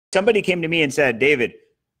somebody came to me and said, David,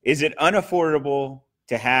 is it unaffordable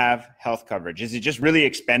to have health coverage? Is it just really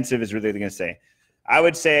expensive? Is really going to say, I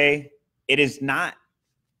would say it is not.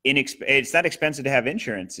 It's not expensive to have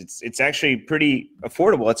insurance. It's actually pretty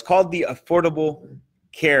affordable. It's called the Affordable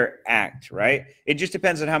Care Act, right? It just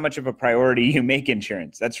depends on how much of a priority you make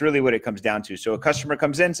insurance. That's really what it comes down to. So a customer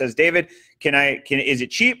comes in, says, David, is it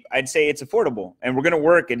cheap? I'd say it's affordable, and we're going to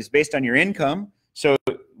work. It's based on your income. So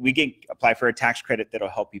we can apply for a tax credit that'll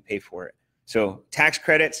help you pay for it. So tax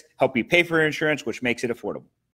credits help you pay for insurance, which makes it affordable.